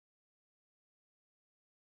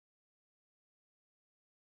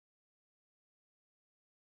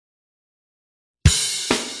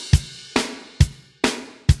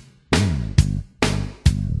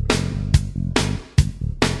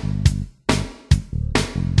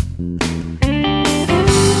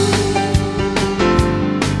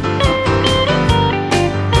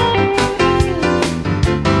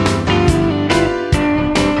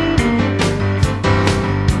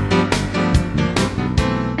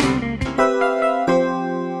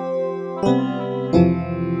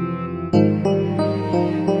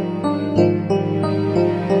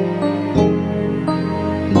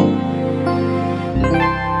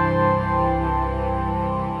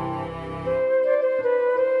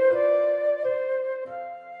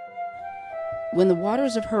When the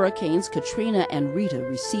waters of Hurricanes Katrina and Rita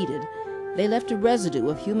receded, they left a residue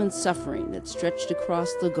of human suffering that stretched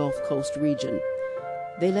across the Gulf Coast region.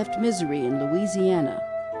 They left misery in Louisiana,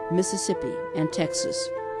 Mississippi, and Texas,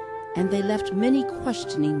 and they left many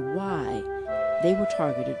questioning why they were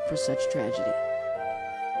targeted for such tragedy.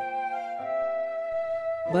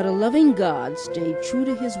 But a loving God stayed true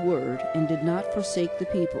to his word and did not forsake the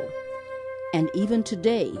people. And even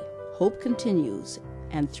today, hope continues,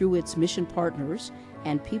 and through its mission partners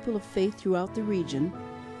and people of faith throughout the region,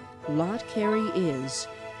 Lot Carey is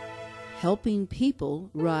helping people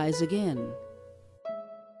rise again.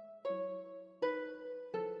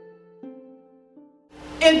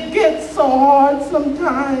 It gets so hard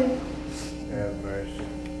sometimes. Have mercy.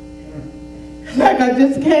 Like I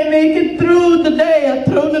just can't make it through the day or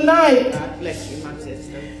through the night. God bless you, my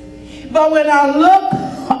sister. But when I look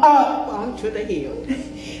up onto the hill,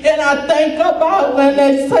 and I think about when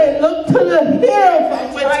they say, look to the hill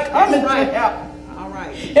from which cometh to help. All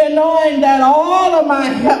right. And knowing that all of my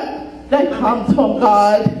help, that comes from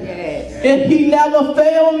God. Yes. And he never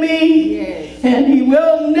failed me. Yes. And he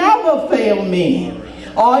will never fail me.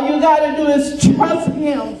 All you got to do is trust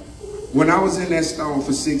him. When I was in that storm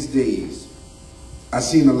for 6 days, I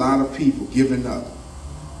seen a lot of people giving up.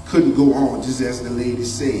 Couldn't go on, just as the lady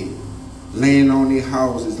said. Laying on their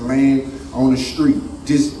houses, laying on the street,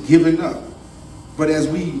 just giving up. But as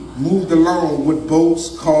we moved along with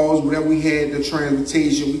boats, cars, whatever we had, the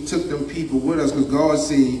transportation, we took them people with us because God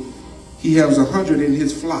said he has 100 in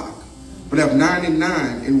his flock. But if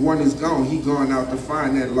 99 and one is gone, he gone out to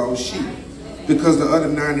find that lost sheep because the other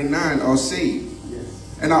 99 are saved.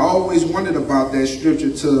 And I always wondered about that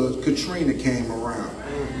scripture till Katrina came around.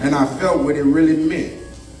 And I felt what it really meant.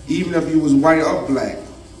 Even if you was white or black,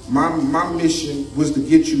 my mission was to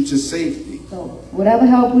get you to safety. So whatever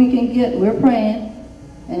help we can get, we're praying.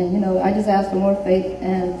 And, you know, I just ask for more faith.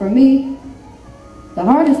 And for me, the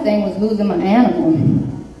hardest thing was losing my animal.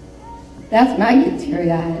 That's when I get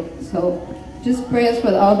teary-eyed. So just prayers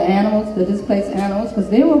for all the animals, the displaced animals, because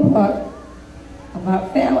they were part of our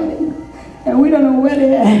family. And we don't know where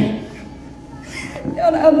they're at. They're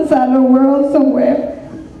on the other side of the world somewhere.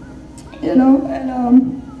 You know, and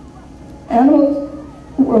animals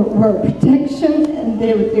were protection, and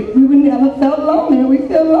we never felt lonely. We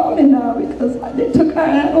feel lonely now because they took our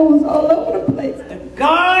animals all over the place. The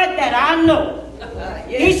God that I know,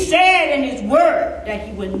 he said in his word that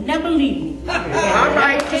he would never leave me. All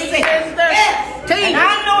right, sister. Yes. And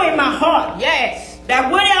I know in my heart, yes,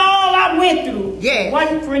 that what all I went through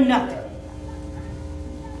wasn't for nothing.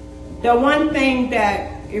 The one thing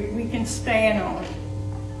that if we can stand on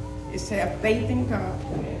is to have faith in God,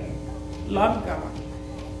 love God,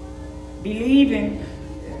 believing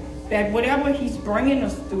that whatever he's bringing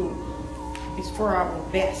us through is for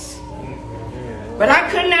our best. But I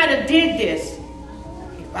could not have did this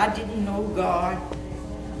if I didn't know God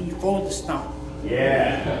before the storm.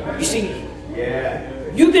 Yeah. You see,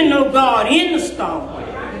 you can know God in the storm,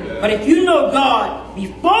 but if you know God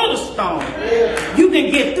before the storm, you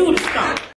can get through the storm.